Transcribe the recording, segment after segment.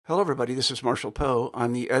Hello, everybody. This is Marshall Poe.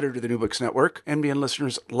 I'm the editor of the New Books Network. NBN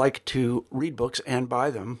listeners like to read books and buy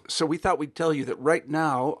them. So we thought we'd tell you that right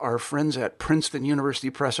now, our friends at Princeton University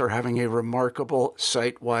Press are having a remarkable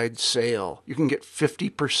site-wide sale. You can get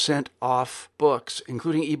 50% off books,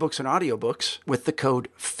 including ebooks and audiobooks, with the code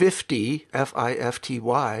 50,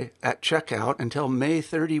 F-I-F-T-Y, at checkout until May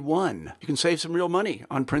 31. You can save some real money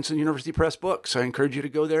on Princeton University Press books. I encourage you to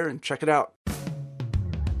go there and check it out.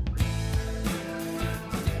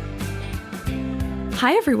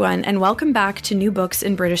 Hi, everyone, and welcome back to New Books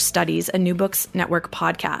in British Studies, a New Books Network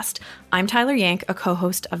podcast. I'm Tyler Yank, a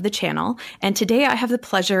co-host of the channel, and today I have the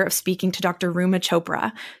pleasure of speaking to Dr. Ruma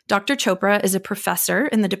Chopra. Dr. Chopra is a professor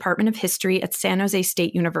in the Department of History at San Jose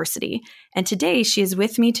State University, and today she is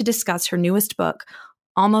with me to discuss her newest book,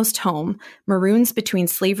 Almost Home, Maroons Between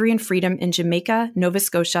Slavery and Freedom in Jamaica, Nova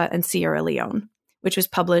Scotia, and Sierra Leone, which was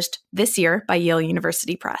published this year by Yale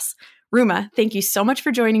University Press. Ruma, thank you so much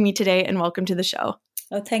for joining me today, and welcome to the show.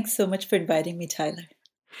 Oh, thanks so much for inviting me, Tyler.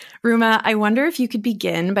 Ruma, I wonder if you could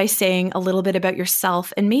begin by saying a little bit about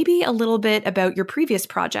yourself and maybe a little bit about your previous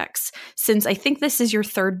projects, since I think this is your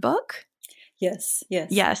third book. Yes.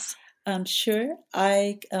 Sure.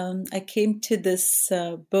 I came to this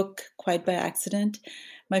book quite by accident.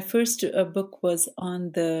 My first book was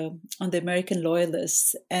on the American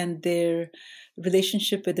Loyalists and their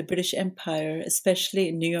relationship with the British Empire, especially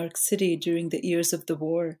in New York City during the years of the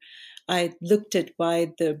war. I looked at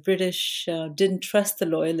why the British didn't trust the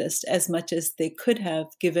Loyalists as much as they could have,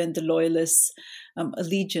 given the Loyalists'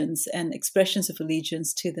 allegiance and expressions of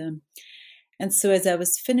allegiance to them. And so as I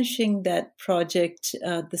was finishing that project,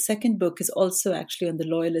 the second book is also actually on the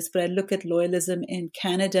Loyalists, but I look at loyalism in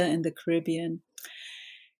Canada and the Caribbean.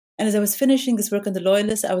 And as I was finishing this work on the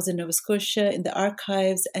Loyalists, I was in Nova Scotia in the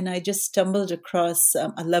archives, and I just stumbled across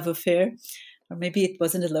a love affair. Or maybe it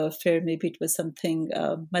wasn't a love affair, maybe it was something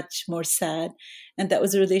much more sad. And that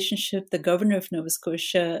was a relationship the governor of Nova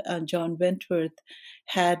Scotia, John Wentworth,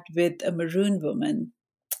 had with a Maroon woman.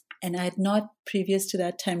 And I had not, previous to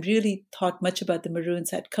that time, really thought much about the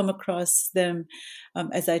Maroons. I'd come across them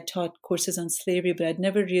as I taught courses on slavery, but I'd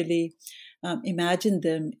never really imagined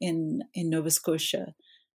them in Nova Scotia.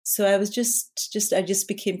 So I was I just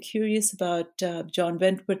became curious about John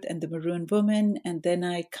Wentworth and the Maroon woman, and then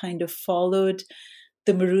I kind of followed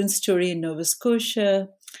the Maroon story in Nova Scotia,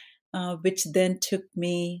 which then took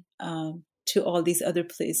me to all these other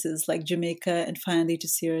places like Jamaica and finally to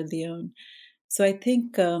Sierra Leone. So I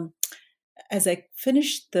think as I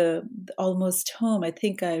finished the Almost Home, I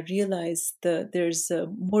think I realized that there's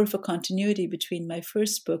more of a continuity between my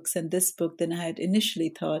first books and this book than I had initially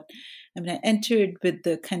thought. I mean, I entered with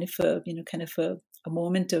the kind of a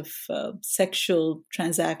moment of sexual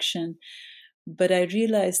transaction, but I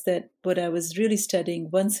realized that what I was really studying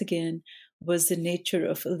once again was the nature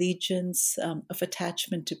of allegiance, of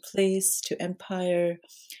attachment to place, to empire,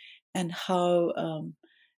 and how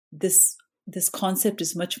this concept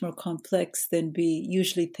is much more complex than we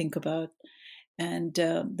usually think about. And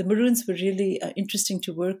the Maroons were really interesting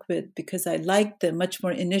to work with because I liked them much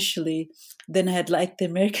more initially than I had liked the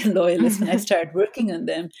American Loyalists when I started working on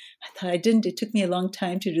them. I thought I didn't. It took me a long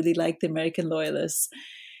time to really like the American Loyalists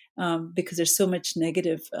because there's so much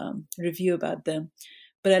negative review about them.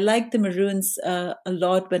 But I liked the Maroons a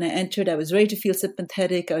lot when I entered. I was ready to feel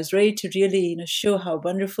sympathetic. I was ready to really show how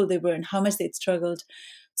wonderful they were and how much they'd struggled.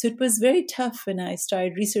 So it was very tough when I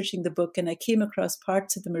started researching the book and I came across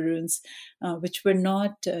parts of the Maroons which were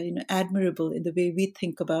not admirable in the way we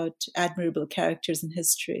think about admirable characters in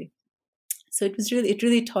history. So it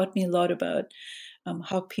really taught me a lot about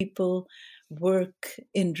how people work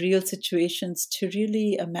in real situations to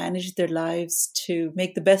really manage their lives, to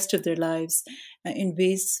make the best of their lives in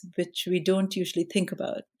ways which we don't usually think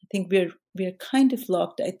about. I think we're kind of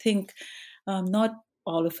locked. I think not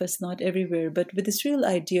all of us, not everywhere, but with this real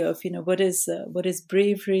idea of what is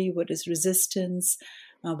bravery, what is resistance,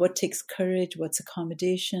 what takes courage, what's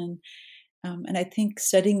accommodation, and I think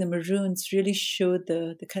studying the Maroons really showed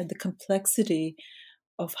the kind of the complexity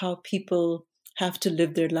of how people have to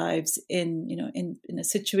live their lives in a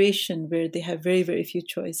situation where they have very, very few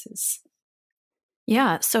choices.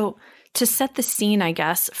 Yeah. So to set the scene, I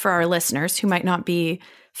guess, for our listeners who might not be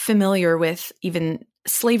familiar with even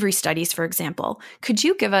slavery studies, for example, could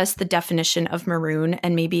you give us the definition of Maroon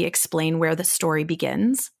and maybe explain where the story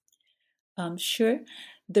begins? Sure.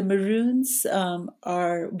 The Maroons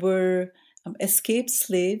were escaped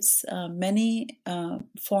slaves, many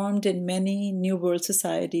formed in many New World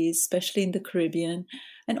societies, especially in the Caribbean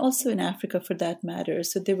and also in Africa for that matter.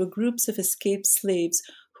 So there were groups of escaped slaves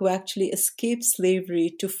who actually escaped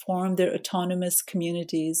slavery to form their autonomous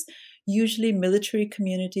communities usually military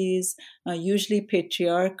communities, usually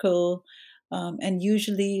patriarchal, and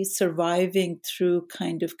usually surviving through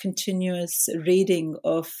kind of continuous raiding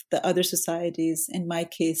of the other societies, in my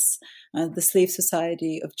case, the slave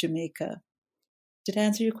society of Jamaica. Did I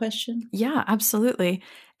answer your question? Yeah, absolutely.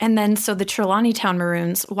 And then, so the Trelawney Town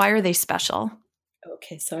Maroons, why are they special?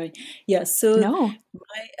 Okay, sorry. Yeah, so no.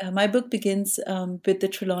 my book begins with the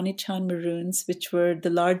Trelawney Town Maroons, which were the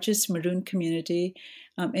largest Maroon community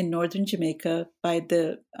in northern Jamaica by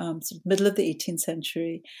the middle of the 18th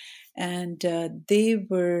century. And they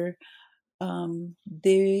were,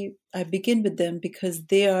 I begin with them because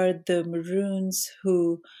they are the Maroons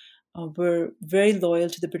who were very loyal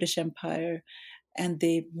to the British Empire, and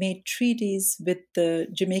they made treaties with the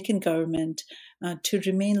Jamaican government to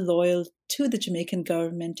remain loyal to the Jamaican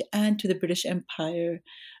government and to the British Empire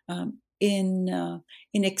in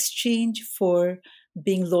exchange for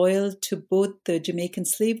being loyal to both the Jamaican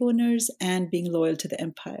slave owners and being loyal to the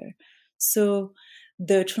empire. So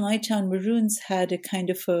the Trelawney Town Maroons had a kind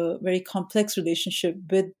of a very complex relationship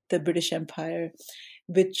with the British Empire,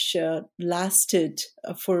 which lasted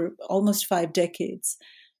for almost 5 decades.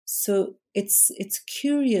 So it's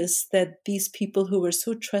curious that these people who were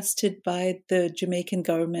so trusted by the Jamaican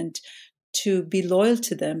government to be loyal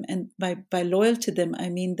to them, and by loyal to them, I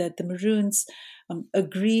mean that the Maroons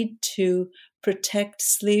agreed to protect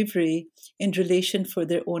slavery in relation for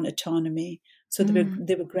their own autonomy. So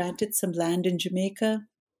they were granted some land in Jamaica,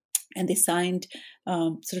 and they signed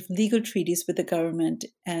sort of legal treaties with the government.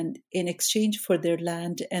 And in exchange for their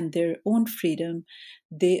land and their own freedom,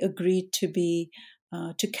 they agreed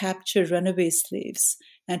to capture runaway slaves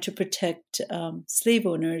and to protect slave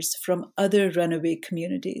owners from other runaway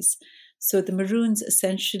communities. So the Maroons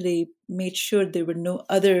essentially made sure there were no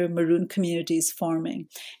other Maroon communities forming.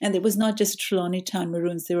 And it was not just Trelawney Town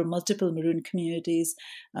Maroons, there were multiple Maroon communities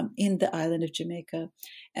in the island of Jamaica.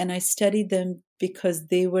 And I studied them because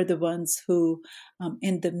they were the ones who,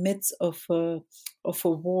 in the midst of a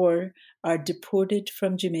war, are deported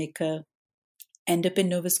from Jamaica, end up in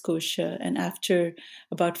Nova Scotia, and after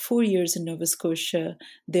about 4 years in Nova Scotia,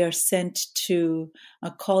 they are sent to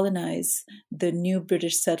colonize the new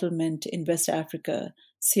British settlement in West Africa,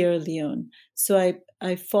 Sierra Leone. So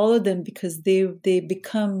I follow them because they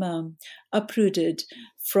become uprooted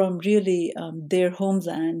from really their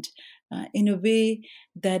homeland in a way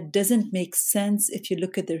that doesn't make sense if you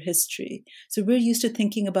look at their history. So we're used to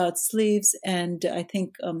thinking about slaves and I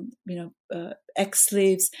think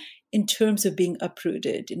ex-slaves in terms of being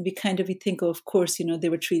uprooted. And we think, of course, they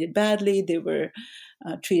were treated badly, they were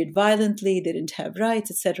treated violently, they didn't have rights,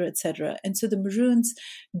 etc., etc. And so the Maroons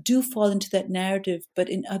do fall into that narrative, but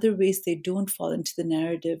in other ways they don't fall into the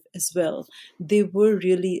narrative as well. They were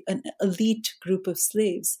really an elite group of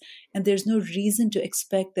slaves. And there's no reason to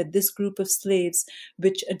expect that this group of slaves,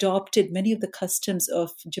 which adopted many of the customs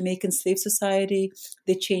of Jamaican slave society,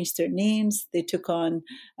 they changed their names, they took on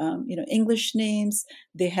English names,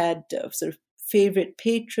 they had sort of favorite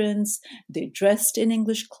patrons, they dressed in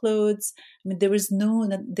English clothes. I mean, there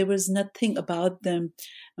was nothing about them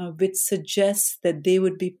which suggests that they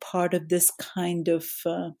would be part of this kind of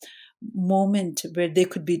moment where they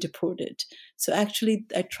could be deported. So actually,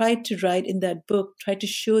 I tried to write in that book, tried to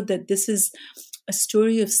show that this is a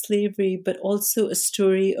story of slavery, but also a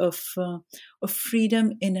story of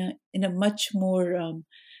freedom in a much more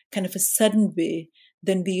kind of a sudden way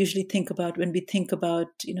than we usually think about when we think about,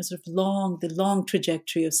 sort of the long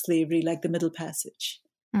trajectory of slavery, like the Middle Passage.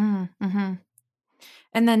 Mm-hmm.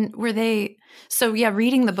 And then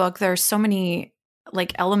reading the book, there are so many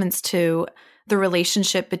elements to the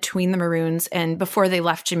relationship between the Maroons and before they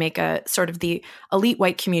left Jamaica, sort of the elite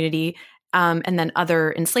white community, and then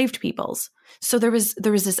other enslaved peoples. So there was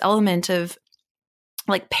this element of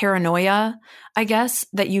paranoia, I guess,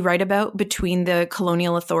 that you write about between the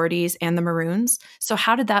colonial authorities and the Maroons. So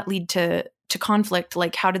how did that lead to conflict?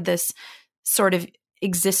 How did this sort of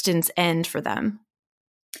existence end for them?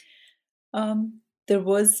 There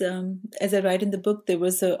was, as I write in the book, there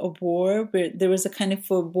was a war where there was a kind of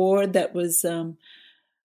a war that was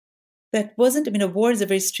that wasn't, a war is a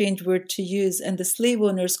very strange word to use, and the slave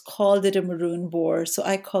owners called it a Maroon War. So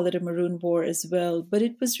I call it a Maroon War as well. But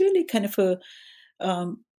it was really kind of a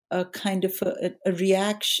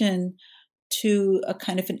reaction to a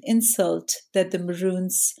kind of an insult that the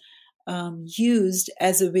Maroons used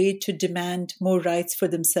as a way to demand more rights for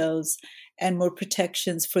themselves and more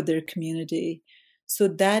protections for their community. So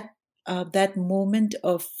that moment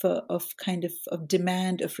of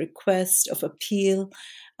demand, of request, of appeal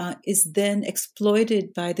is then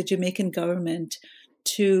exploited by the Jamaican government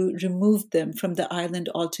to remove them from the island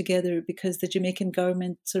altogether, because the Jamaican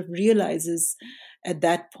government sort of realizes at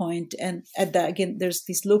that point, and at that, again, there's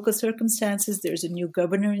these local circumstances. There's a new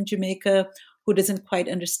governor in Jamaica who doesn't quite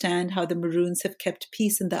understand how the Maroons have kept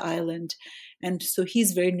peace in the island. And so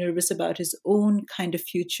he's very nervous about his own kind of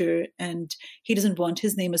future, and he doesn't want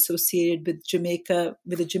his name associated with Jamaica,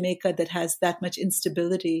 with a Jamaica that has that much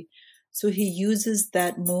instability. So he uses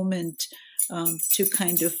that moment to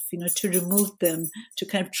kind of, to remove them, to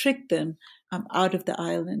kind of trick them out of the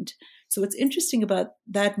island. So what's interesting about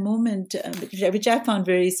that moment, which I found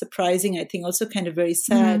very surprising, I think also kind of very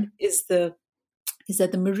sad, is that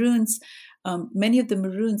the Maroons, many of the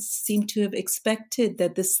Maroons seem to have expected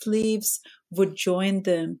that the slaves would join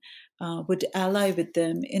them, would ally with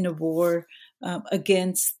them in a war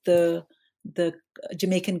against the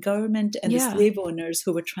Jamaican government and the slave owners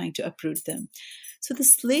who were trying to uproot them. So the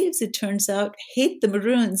slaves, it turns out, hate the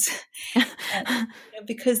Maroons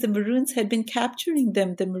because the Maroons had been capturing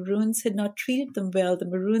them. The Maroons had not treated them well. The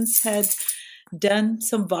Maroons had done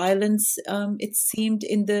some violence, it seemed,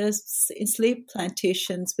 in slave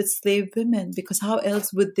plantations with slave women, because how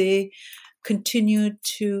else would they continue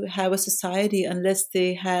to have a society unless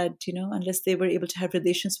they had, unless they were able to have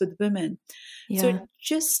relations with women. So it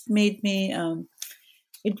just made me,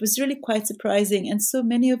 it was really quite surprising. And so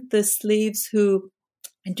many of the slaves who,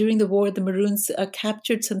 during the war, the Maroons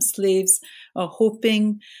captured some slaves,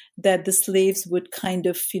 hoping that the slaves would kind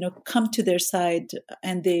of, come to their side,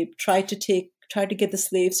 and they tried to get the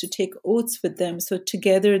slaves to take oaths with them. So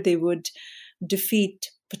together they would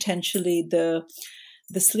defeat potentially the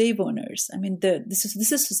slave owners. I mean, this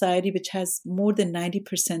is a society which has more than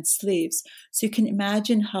 90% slaves. So you can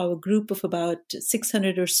imagine how a group of about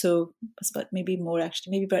 600 or so, maybe more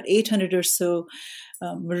actually, maybe about 800 or so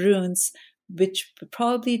Maroons, which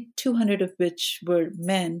probably 200 of which were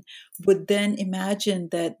men, would then imagine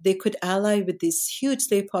that they could ally with this huge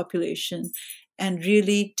slave population and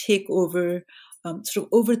really take over, sort of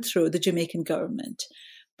overthrow the Jamaican government.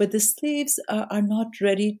 But the slaves are not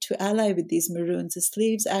ready to ally with these Maroons. The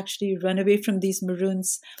slaves actually run away from these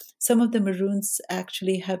Maroons. Some of the Maroons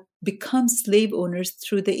actually have become slave owners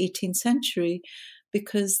through the 18th century,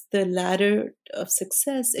 because the ladder of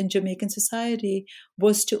success in Jamaican society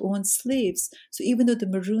was to own slaves. So even though the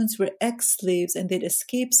Maroons were ex-slaves and they'd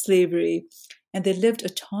escaped slavery and they lived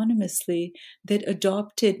autonomously, they'd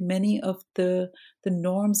adopted many of the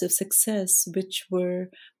norms of success which were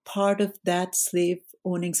part of that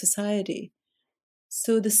slave-owning society.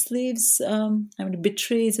 So the slaves,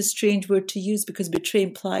 betray is a strange word to use, because betray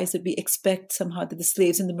implies that we expect somehow that the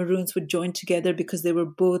slaves and the Maroons would join together because they were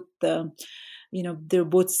both they're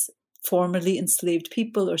both formerly enslaved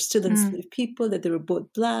people or still enslaved people, that they were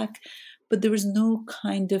both Black, but there was no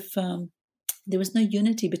kind of, there was no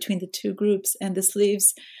unity between the two groups. And the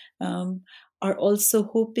slaves are also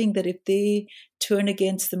hoping that if they turn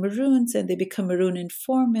against the Maroons and they become Maroon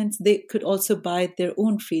informants, they could also buy their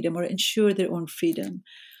own freedom or ensure their own freedom.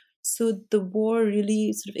 So the war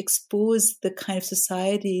really sort of exposed the kind of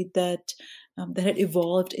society that had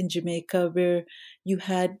evolved in Jamaica, where you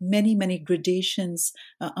had many, many gradations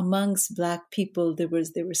amongst Black people. There were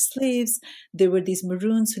slaves. There were these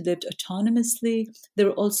Maroons who lived autonomously. There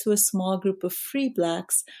were also a small group of free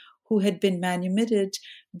Blacks who had been manumitted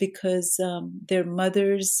because their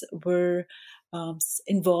mothers were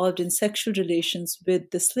involved in sexual relations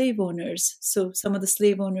with the slave owners. So some of the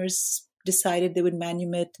slave owners decided they would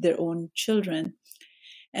manumit their own children.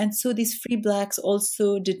 And so these free Blacks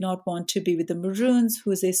also did not want to be with the Maroons,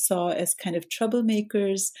 who they saw as kind of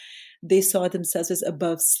troublemakers. They saw themselves as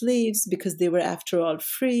above slaves because they were, after all,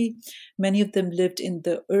 free. Many of them lived in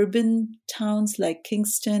the urban towns like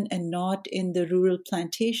Kingston and not in the rural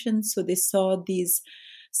plantations. So they saw these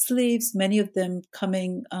slaves, many of them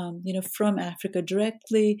coming, from Africa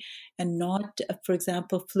directly and not, for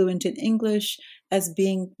example, fluent in English, as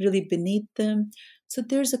being really beneath them. So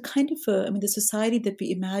there's a kind of the society that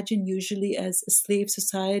we imagine usually as a slave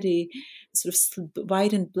society, sort of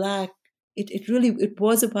white and Black. It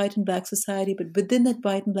was a white and Black society, but within that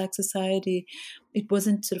white and Black society, it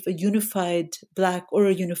wasn't sort of a unified Black or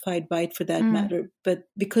a unified white for that matter. But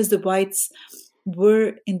because the whites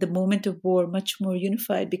were in the moment of war much more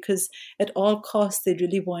unified, because at all costs they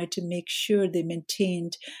really wanted to make sure they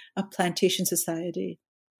maintained a plantation society.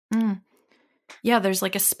 Yeah, there's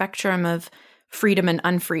like a spectrum of freedom and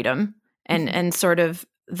unfreedom, and sort of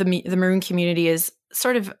the Maroon community is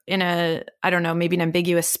sort of in a, I don't know, maybe an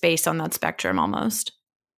ambiguous space on that spectrum almost.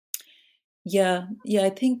 Yeah, I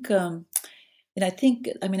think And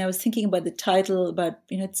I was thinking about the title, about,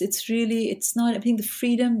 it's not, I think the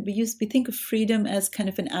freedom, we think of freedom as kind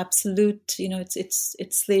of an absolute, it's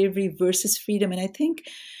slavery versus freedom. And I think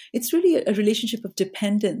it's really a relationship of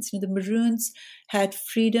dependence. The Maroons had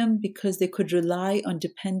freedom because they could rely on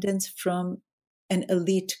dependence from an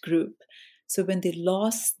elite group. So when they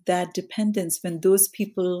lost that dependence, when those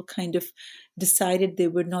people kind of decided they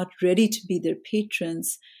were not ready to be their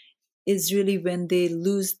patrons, is really when they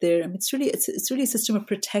lose their, it's really a system of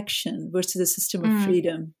protection versus a system of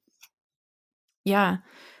freedom. Yeah.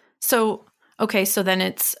 So, okay. So then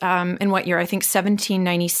it's, in what year? I think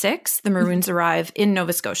 1796, the Maroons arrive in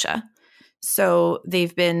Nova Scotia. So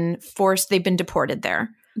they've been deported there.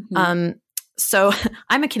 So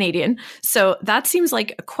I'm a Canadian. So that seems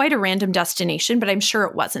like quite a random destination, but I'm sure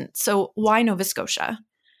it wasn't. So why Nova Scotia?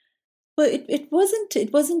 Well, it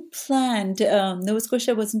wasn't planned. Nova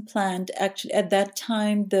Scotia wasn't planned. Actually, at that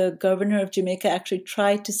time, the governor of Jamaica actually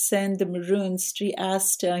tried to send the Maroons. He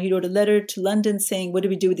wrote a letter to London saying, what do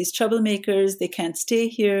we do with these troublemakers? They can't stay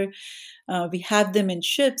here. We have them in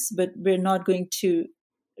ships, but we're not going to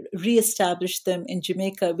reestablish them in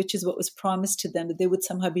Jamaica, which is what was promised to them, that they would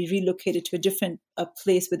somehow be relocated to a different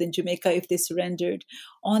place within Jamaica if they surrendered.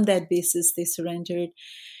 On that basis, they surrendered.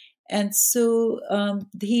 And so when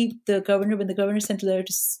the governor sent a letter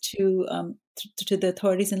to the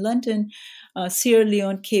authorities in London, Sierra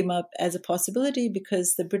Leone came up as a possibility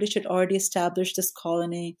because the British had already established this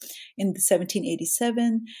colony in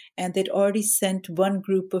 1787, and they'd already sent one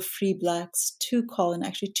group of free blacks to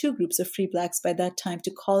actually two groups of free blacks by that time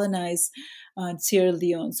to colonize Sierra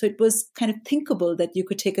Leone. So it was kind of thinkable that you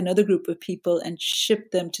could take another group of people and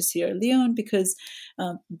ship them to Sierra Leone because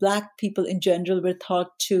Black people in general were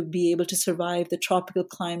thought to be able to survive the tropical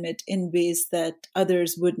climate in ways that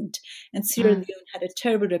others wouldn't. And Sierra Leone had a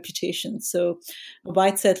terrible reputation, so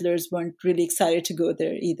white settlers weren't really excited to go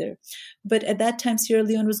there either. But at that time, Sierra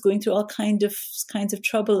Leone was going through all kinds of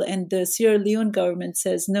trouble, and the Sierra Leone government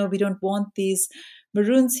says, no, we don't want these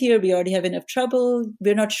Maroons here. We already have enough trouble.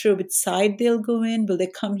 We're not sure which side they'll go in. Will they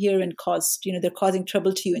come here and they're causing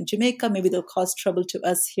trouble to you in Jamaica? Maybe they'll cause trouble to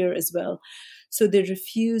us here as well. So they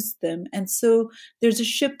refused them. And so there's a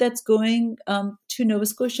ship that's going to Nova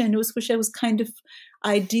Scotia. And Nova Scotia was kind of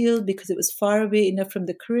ideal because it was far away enough from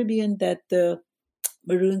the Caribbean that the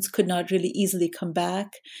Maroons could not really easily come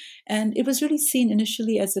back. And it was really seen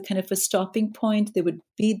initially as a kind of a stopping point. They would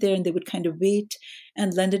be there and they would kind of wait,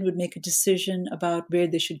 and London would make a decision about where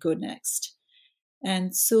they should go next.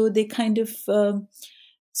 And so they kind of,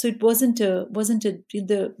 so it wasn't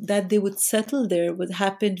that they would settle there. What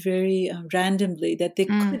happened very randomly, that they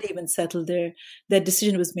could even settle there. That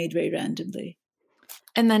decision was made very randomly.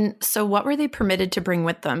 And then, so what were they permitted to bring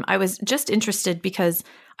with them? I was just interested because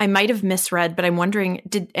I might have misread, but I'm wondering,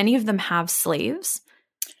 did any of them have slaves?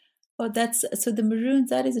 Oh, so the Maroons,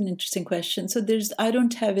 that is an interesting question. So I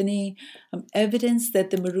don't have any evidence that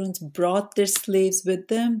the Maroons brought their slaves with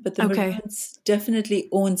them, but the Maroons definitely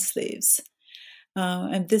owned slaves.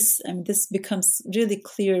 And this becomes really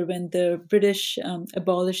clear when the British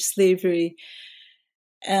abolished slavery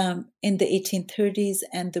in the 1830s,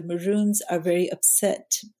 and the Maroons are very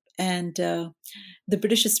upset. And after the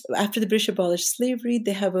British abolished slavery,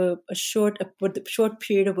 they have a short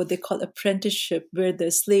period of what they call apprenticeship, where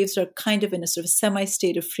the slaves are kind of in a sort of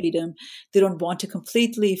semi-state of freedom. They don't want to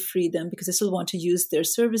completely free them because they still want to use their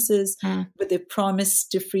services, but they promise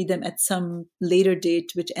to free them at some later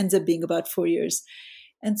date, which ends up being about 4 years.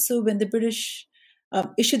 And so when the British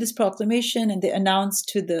issued this proclamation and they announced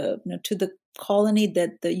to the colony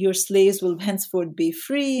that your slaves will henceforth be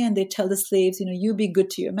free, and they tell the slaves, you be good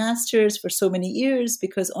to your masters for so many years,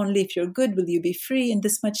 because only if you're good will you be free in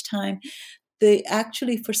this much time. They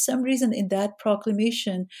actually, for some reason in that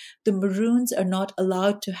proclamation, the Maroons are not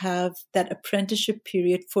allowed to have that apprenticeship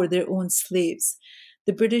period for their own slaves.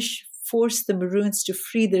 The British forced the Maroons to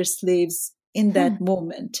free their slaves in that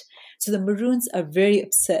moment. So the Maroons are very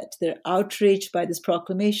upset. They're outraged by this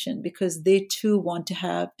proclamation because they too want to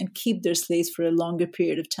have and keep their slaves for a longer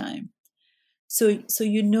period of time. So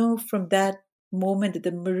from that moment that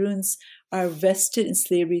the Maroons are vested in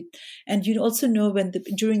slavery. And you also know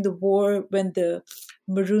during the war, when the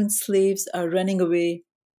Maroon slaves are running away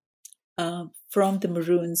from the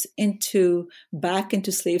Maroons back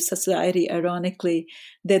into slave society, ironically,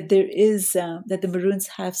 that that the Maroons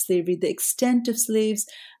have slavery. The extent of slaves,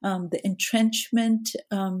 the entrenchment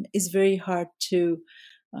is very hard to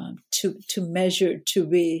measure, to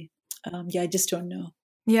weigh. I just don't know.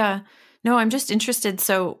 Yeah, no, I'm just interested.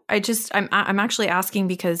 So I'm actually asking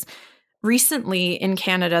because recently in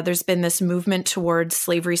Canada, there's been this movement towards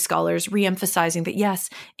slavery scholars reemphasizing that, yes,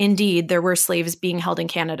 indeed, there were slaves being held in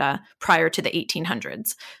Canada prior to the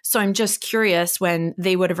 1800s. So I'm just curious, when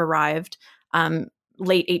they would have arrived,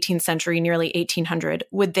 late 18th century, nearly 1800,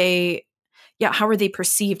 how were they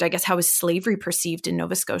perceived? I guess, how was slavery perceived in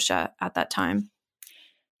Nova Scotia at that time?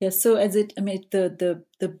 Yeah, so the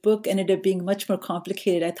book ended up being much more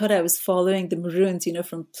complicated. I thought I was following the Maroons,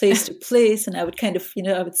 from place to place, and I would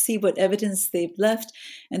I would see what evidence they've left,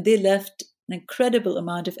 and they left an incredible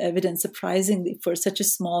amount of evidence, surprisingly, for such a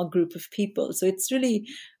small group of people. So it's really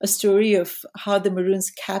a story of how the Maroons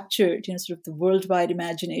captured, sort of the worldwide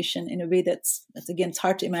imagination in a way that's again, it's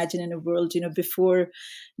hard to imagine in a world, before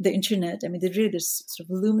the internet. I mean, there's sort of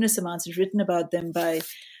voluminous amounts written about them by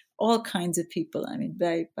all kinds of people. I mean,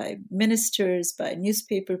 by ministers, by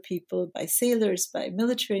newspaper people, by sailors, by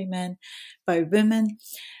military men, by women,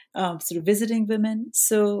 sort of visiting women.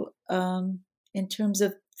 So in terms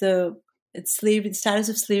of the status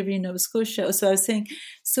of slavery in Nova Scotia. So I was saying,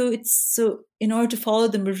 so in order to follow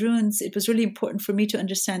the Maroons, it was really important for me to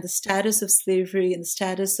understand the status of slavery and the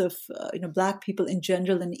status of Black people in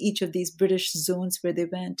general in each of these British zones where they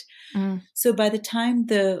went. So by the time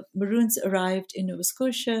the Maroons arrived in Nova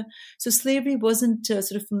Scotia, so slavery wasn't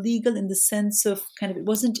sort of legal in the sense of it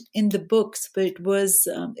wasn't in the books, but it was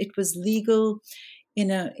legal in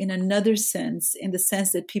another sense, in the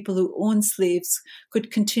sense that people who owned slaves could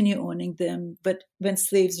continue owning them. But when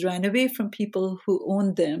slaves ran away from people who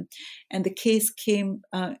owned them, and the case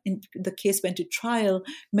went to trial,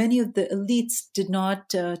 many of the elites did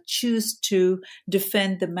not choose to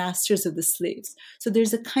defend the masters of the slaves. So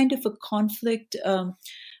there's a kind of a conflict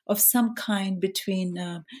of some kind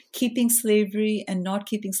between keeping slavery and not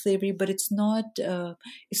keeping slavery, but it's not.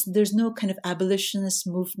 There's no kind of abolitionist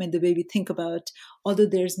movement the way we think about. Although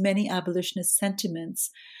there's many abolitionist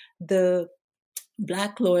sentiments, the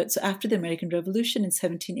Black loyalists. So after the American Revolution in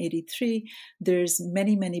 1783, there's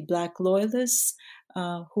many Black loyalists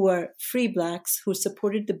who are free Blacks who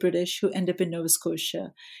supported the British, who end up in Nova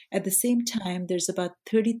Scotia. At the same time, there's about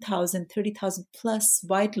 30,000 plus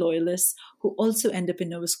white loyalists who also end up in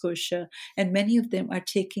Nova Scotia, and many of them are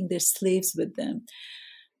taking their slaves with them.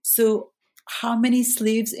 So how many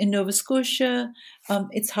slaves in Nova Scotia?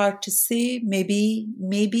 It's hard to say. Maybe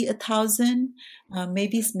 1,000,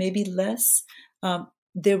 maybe less.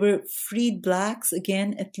 There were freed Blacks,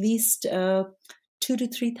 again, at least 2,000 to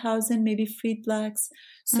 3,000, maybe freed Blacks.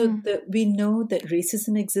 So we know that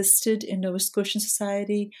racism existed in Nova Scotian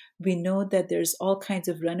society. We know that there's all kinds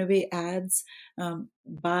of runaway ads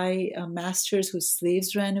by masters whose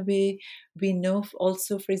slaves ran away. We know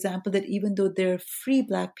also, for example, that even though there are free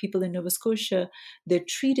Black people in Nova Scotia, they're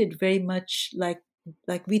treated very much like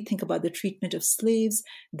we think about the treatment of slaves.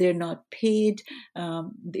 They're not paid.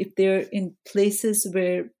 If they're in places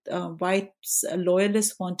where white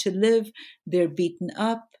loyalists want to live, they're beaten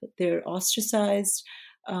up, they're ostracized.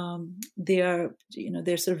 They're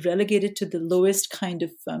sort of relegated to the lowest kind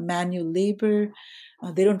of manual labor.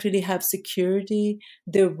 They don't really have security.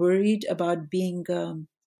 They're worried about being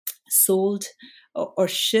sold or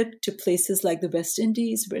shipped to places like the West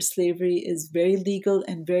Indies, where slavery is very legal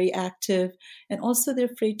and very active. And also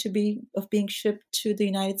they're afraid of being shipped to the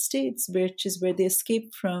United States, which is where they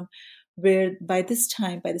escaped from, where by this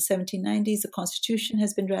time, by the 1790s, the Constitution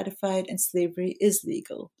has been ratified and slavery is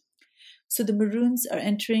legal. So the Maroons are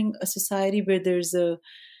entering a society where there's a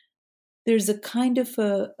kind of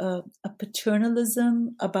a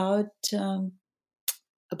paternalism about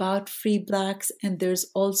free Blacks, and there's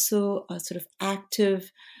also a sort of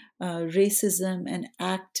active racism and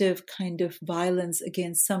active kind of violence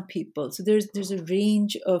against some people. So there's a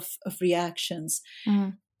range of reactions.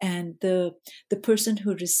 And the person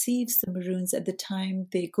who receives the Maroons at the time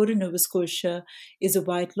they go to Nova Scotia is a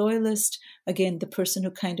white loyalist. Again, the person who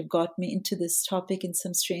kind of got me into this topic in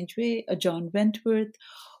some strange way, a John Wentworth,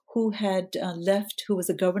 who had left, who was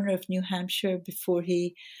a governor of New Hampshire before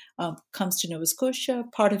he comes to Nova Scotia.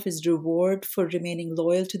 Part of his reward for remaining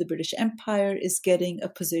loyal to the British Empire is getting a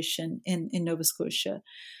position in Nova Scotia.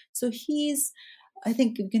 So I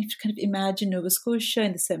think you can kind of imagine Nova Scotia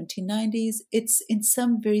in the 1790s. It's in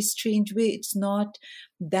some very strange way, it's not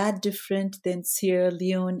that different than Sierra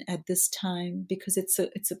Leone at this time, because it's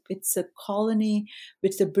a colony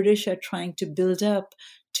which the British are trying to build up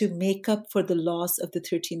to make up for the loss of the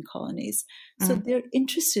 13 colonies. So they're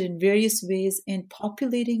interested in various ways in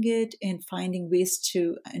populating it and finding ways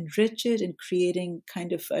to enrich it and creating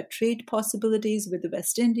kind of trade possibilities with the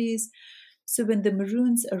West Indies. So when the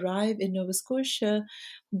Maroons arrive in Nova Scotia,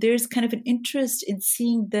 there's kind of an interest in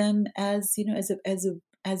seeing them as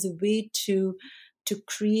a way to to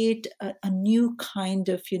create a new kind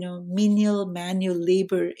of, menial manual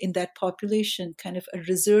labor in that population, kind of a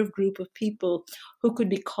reserve group of people who could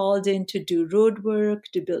be called in to do road work,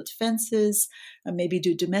 to build fences, maybe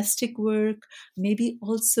do domestic work, maybe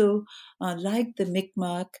also, like the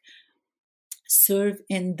Mi'kmaq, serve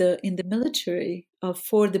in the military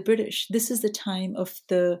for the British. This is the time of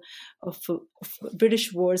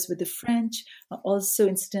British wars with the French. Also,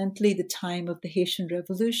 incidentally, the time of the Haitian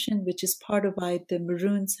Revolution, which is part of why the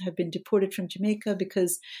Maroons have been deported from Jamaica,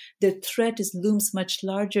 because the threat looms much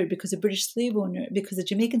larger, because the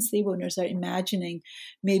Jamaican slave owners are imagining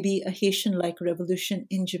maybe a Haitian-like revolution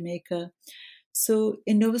in Jamaica. So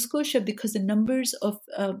in Nova Scotia, because the numbers of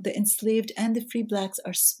the enslaved and the free blacks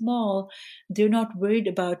are small, they're not worried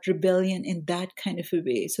about rebellion in that kind of a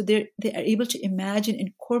way. So they are able to imagine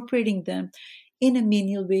incorporating them in a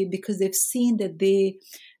menial way, because they've seen that they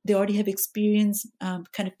already have experience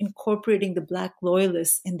kind of incorporating the Black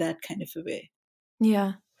loyalists in that kind of a way.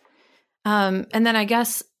 Yeah. And then I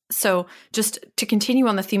guess, so just to continue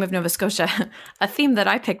on the theme of Nova Scotia, a theme that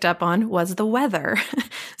I picked up on was the weather.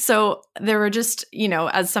 So there were just,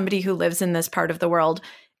 as somebody who lives in this part of the world,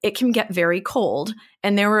 it can get very cold.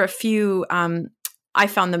 And there were a few, I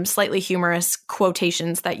found them slightly humorous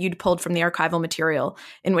quotations that you'd pulled from the archival material,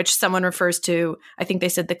 in which someone refers to, I think they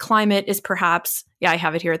said, the climate is perhaps, I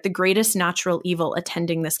have it here, the greatest natural evil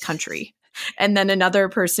attending this country. And then another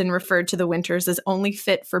person referred to the winters as only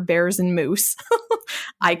fit for bears and moose.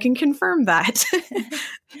 I can confirm that.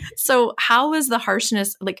 So how is the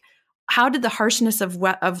harshness, how did the harshness of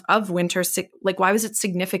winter, why was it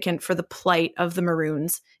significant for the plight of the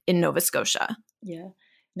Maroons in Nova Scotia? Yeah.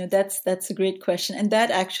 No, that's a great question. And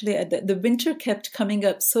that actually, the winter kept coming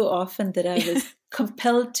up so often that I was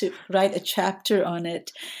compelled to write a chapter on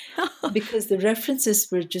it, because the references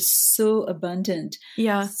were just so abundant.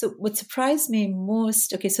 Yeah. So what surprised me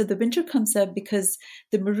most, so the winter comes up because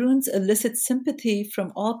the Maroons elicit sympathy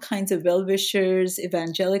from all kinds of well-wishers,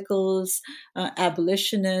 evangelicals,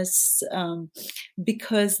 abolitionists,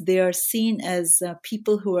 because they are seen as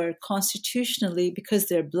people who are constitutionally, because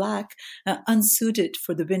they're Black, unsuited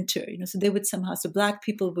for the winter. So they would somehow, Black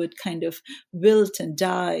people would kind of wilt and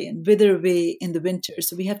die and wither away in the winter.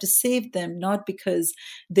 So we have to save them, not because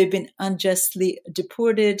they've been unjustly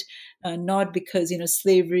deported, not because,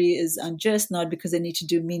 slavery is unjust, not because they need to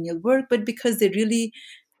do menial work, but because they really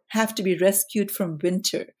have to be rescued from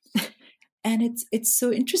winter. And it's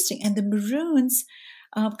so interesting. And the Maroons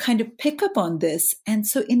kind of pick up on this. And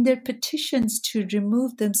so in their petitions to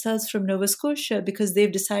remove themselves from Nova Scotia, because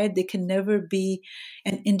they've decided they can never be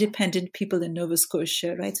an independent people in Nova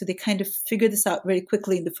Scotia, right? So they kind of figure this out very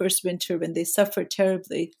quickly in the first winter when they suffer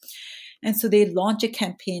terribly. And so they launch a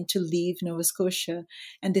campaign to leave Nova Scotia,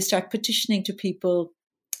 and they start petitioning to people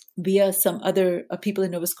via some other people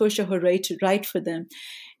in Nova Scotia who are ready to write for them.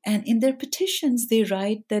 And in their petitions, they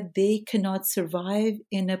write that they cannot survive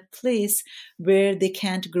in a place where they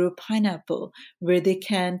can't grow pineapple, where they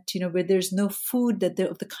can't, where there's no food that they're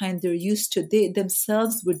of the kind they're used to. They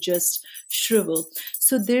themselves would just shrivel.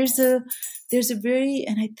 So there's a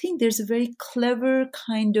very clever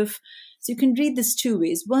kind of, so you can read this two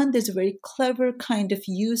ways. One, there's a very clever kind of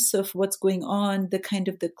use of what's going on, the kind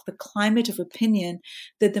of the climate of opinion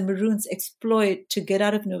that the Maroons exploit to get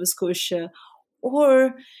out of Nova Scotia,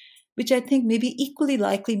 or, which I think may be equally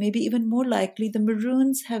likely, maybe even more likely, the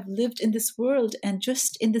Maroons have lived in this world, and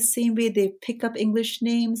just in the same way they pick up English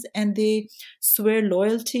names and they swear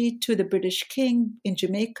loyalty to the British King in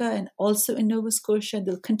Jamaica and also in Nova Scotia, and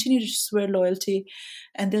they'll continue to swear loyalty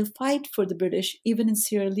and they'll fight for the British, even in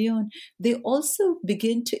Sierra Leone. They also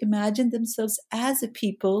begin to imagine themselves as a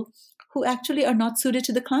people who actually are not suited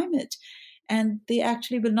to the climate, and they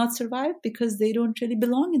actually will not survive because they don't really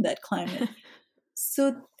belong in that climate.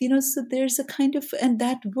 So there's a kind of, and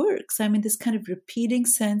that works. I mean, this kind of repeating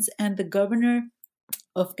sense, and the governor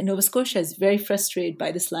of Nova Scotia is very frustrated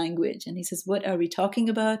by this language. And he says, what are we talking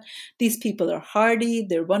about? These people are hardy.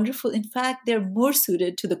 They're wonderful. In fact, they're more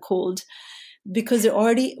suited to the cold because they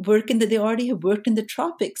already have worked in the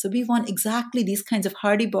tropics. So we want exactly these kinds of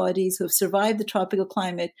hardy bodies who have survived the tropical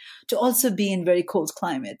climate to also be in very cold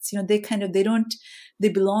climates. They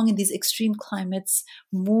belong in these extreme climates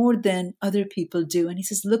more than other people do. And he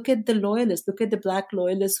says, look at the loyalists, look at the Black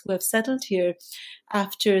loyalists who have settled here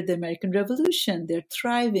after the American Revolution. They're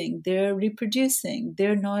thriving, they're reproducing,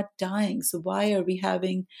 they're not dying. So why are we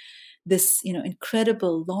having this,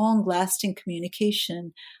 incredible, long-lasting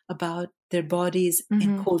communication about their bodies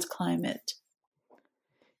in cold climate?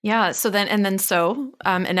 Yeah. So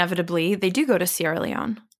inevitably they do go to Sierra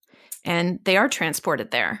Leone, and they are transported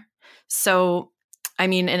there. So, I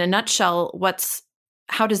mean, in a nutshell, what's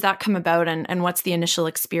how does that come about, and what's the initial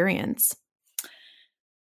experience?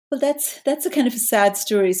 Well, that's a kind of a sad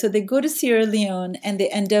story. So they go to Sierra Leone and they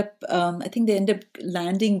end up, I think they end up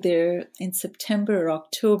landing there in September or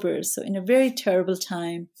October. So in a very terrible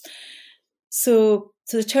time. So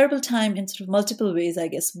a terrible time in sort of multiple ways, I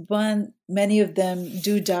guess. One, many of them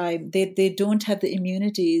do die. They don't have the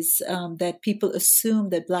immunities that people assume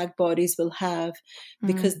that Black bodies will have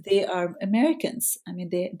because they are Americans. I mean,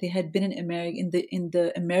 they had been in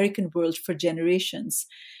the American world for generations.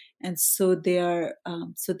 And so they're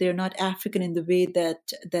not African in the way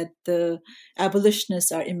that the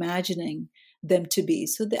abolitionists are imagining them to be.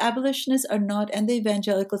 So the abolitionists are not, and the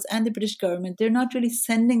evangelicals and the British government, they're not really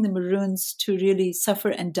sending the Maroons to really suffer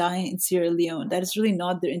and die in Sierra Leone. That is really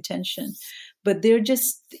not their intention. But they're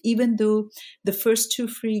just, even though the first two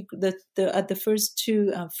free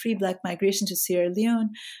Black migration to Sierra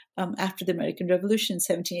Leone after the American Revolution in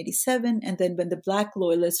 1787, and then when the Black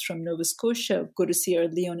loyalists from Nova Scotia go to Sierra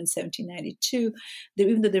Leone in 1792,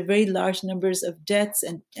 even though there are very large numbers of deaths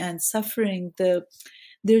and suffering,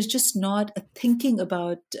 there's just not a thinking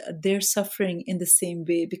about their suffering in the same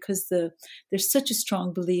way, because there's such a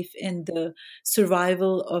strong belief in the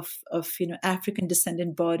survival of African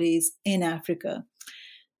descendant bodies in Africa.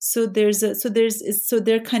 So they're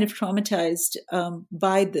kind of traumatized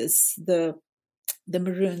by this, the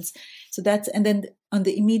Maroons. So and then on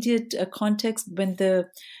the immediate context, when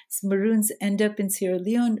the Maroons end up in Sierra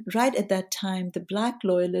Leone, right at that time, the Black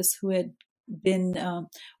loyalists who had been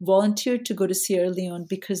volunteered to go to Sierra Leone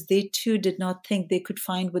because they too did not think they could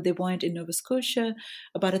find what they wanted in Nova Scotia.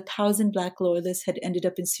 About 1,000 Black loyalists had ended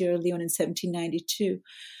up in Sierra Leone in 1792.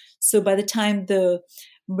 So by the time the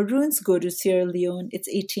Maroons go to Sierra Leone, it's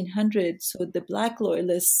 1800. So the Black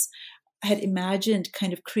loyalists had imagined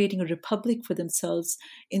kind of creating a republic for themselves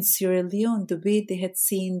in Sierra Leone, the way they had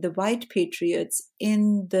seen the white patriots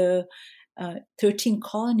in the 13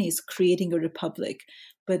 colonies creating a republic.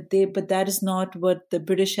 But that is not what the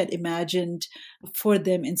British had imagined for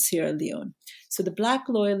them in Sierra Leone. So the Black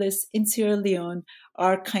loyalists in Sierra Leone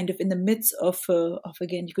are kind of in the midst of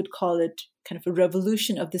again, you could call it kind of a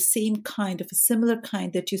revolution of the same kind, of a similar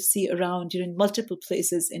kind that you see around in multiple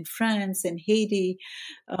places in France and Haiti.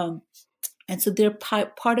 And so they're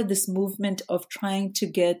part of this movement of trying to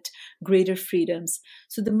get greater freedoms.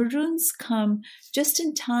 So the Maroons come just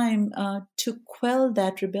in time to quell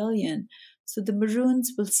that rebellion. So the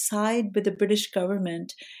Maroons will side with the British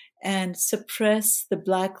government and suppress the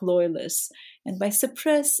Black loyalists. And by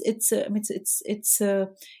suppress, it's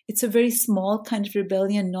a very small kind of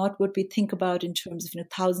rebellion, not what we think about in terms of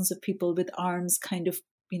thousands of people with arms kind of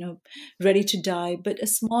ready to die, but a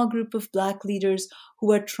small group of Black leaders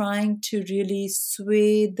who are trying to really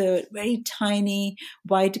sway the very tiny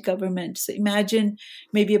white government. So imagine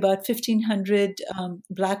maybe about 1,500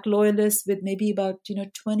 Black loyalists with maybe about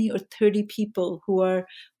 20 or 30 people who are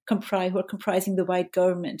comprising the white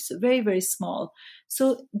government. So very, very small.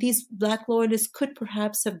 So these Black loyalists could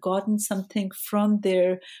perhaps have gotten something from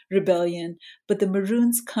their rebellion, but the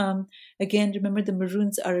Maroons come. Again, remember, the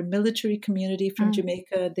Maroons are a military community from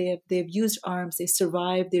Jamaica. They've used arms. They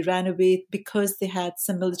survived. They ran away because they had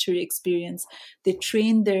some military experience. They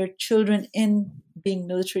trained their children in being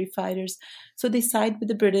military fighters. So they side with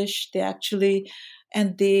the British. They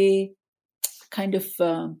kind of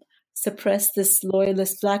suppress this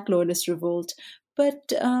Black loyalist revolt.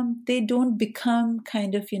 But they don't become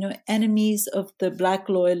kind of, enemies of the Black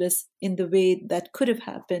loyalists in the way that could have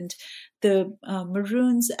happened. The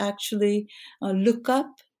Maroons actually look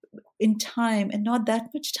up in time, and not that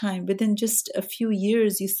much time. Within just a few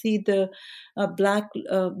years, you see the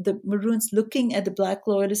Maroons looking at the Black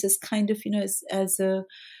loyalists as kind of,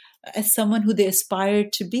 as someone who they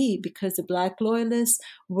aspired to be, because the Black loyalists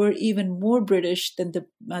were even more British than the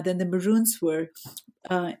Maroons were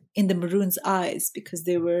in the Maroons' eyes, because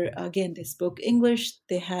they spoke English.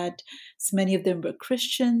 Many of them were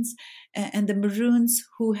Christians, and the Maroons,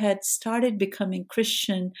 who had started becoming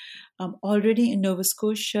Christian already in Nova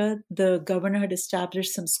Scotia, the governor had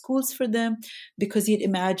established some schools for them because he had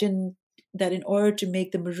imagined that in order to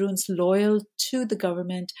make the Maroons loyal to the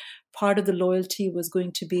government, part of the loyalty was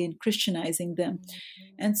going to be in Christianizing them.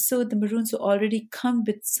 Mm-hmm. And so the Maroons, who already come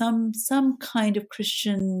with some kind of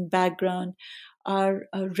Christian background, are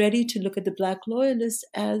ready to look at the Black loyalists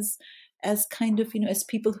as kind of, as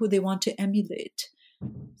people who they want to emulate.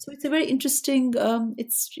 So it's a very interesting, and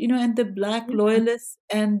the Black loyalists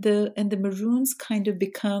and the Maroons kind of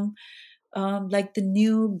become like the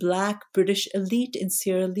new Black British elite in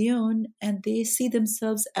Sierra Leone, and they see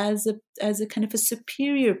themselves as a kind of a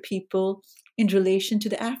superior people in relation to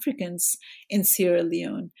the Africans in Sierra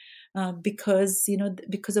Leone. because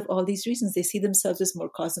of all these reasons. They see themselves as more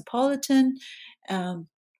cosmopolitan.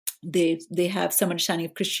 They have some understanding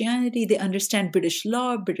of Christianity. They understand British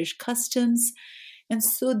law, British customs. And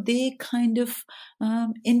so they kind of,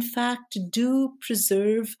 in fact, do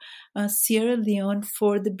preserve Sierra Leone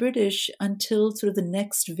for the British until sort of the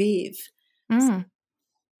next wave. Mm.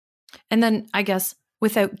 And then I guess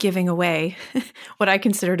without giving away what I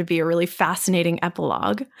consider to be a really fascinating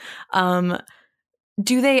epilogue,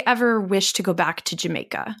 do they ever wish to go back to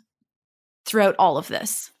Jamaica throughout all of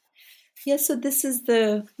this? Yeah, so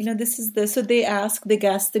so they asked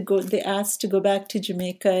to go back to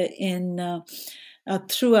Jamaica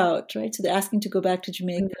throughout, right? So they're asking to go back to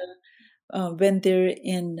Jamaica when they're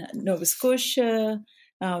in Nova Scotia,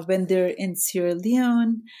 when they're in Sierra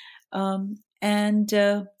Leone, and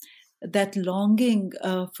that longing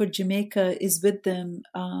for Jamaica is with them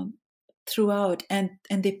throughout, and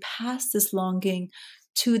they pass this longing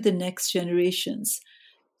to the next generations.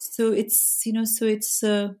 So it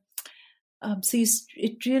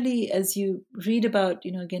really, as you read about,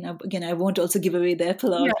 again, I won't also give away the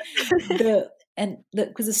epilogue,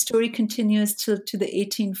 because the story continues to the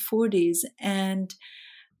 1840s, and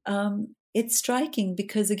it's striking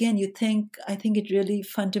because, again, I think it really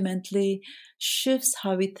fundamentally shifts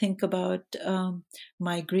how we think about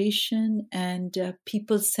migration and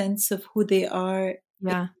people's sense of who they are.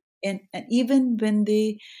 Yeah. And even when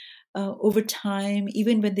they, over time,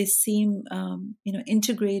 even when they seem,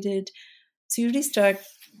 integrated, so you really start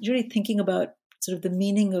thinking about sort of the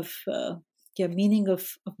meaning of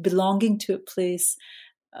belonging to a place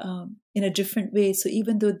in a different way. So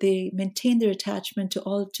even though they maintain their attachment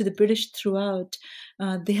to the British throughout,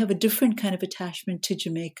 they have a different kind of attachment to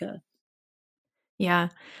Jamaica. Yeah.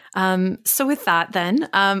 So with that, then,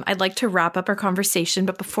 I'd like to wrap up our conversation.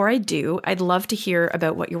 But before I do, I'd love to hear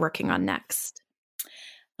about what you're working on next.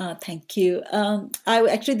 Thank you. I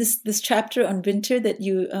actually this chapter on winter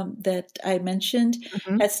that I mentioned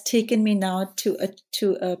has taken me now to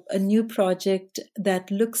a new project that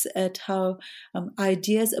looks at how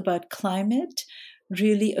ideas about climate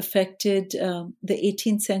really affected the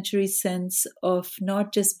 18th century sense of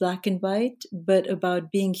not just black and white, but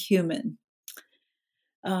about being human.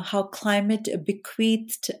 How climate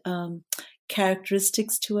bequeathed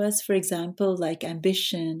characteristics to us, for example, like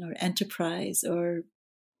ambition or enterprise, or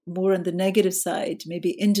more on the negative side, maybe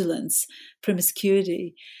indolence,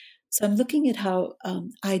 promiscuity. So I'm looking at how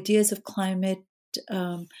ideas of climate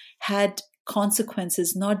had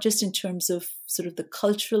consequences, not just in terms of sort of the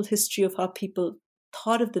cultural history of how people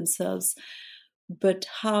thought of themselves, but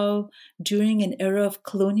how during an era of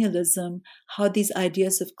colonialism, how these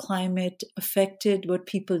ideas of climate affected what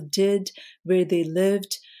people did, where they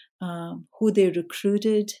lived, who they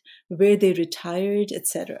recruited, where they retired,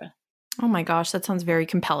 etc. Oh my gosh, that sounds very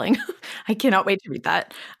compelling. I cannot wait to read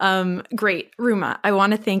that. Great. Ruma, I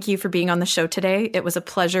want to thank you for being on the show today. It was a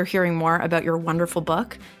pleasure hearing more about your wonderful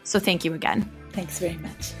book. So thank you again. Thanks very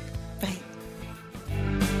much.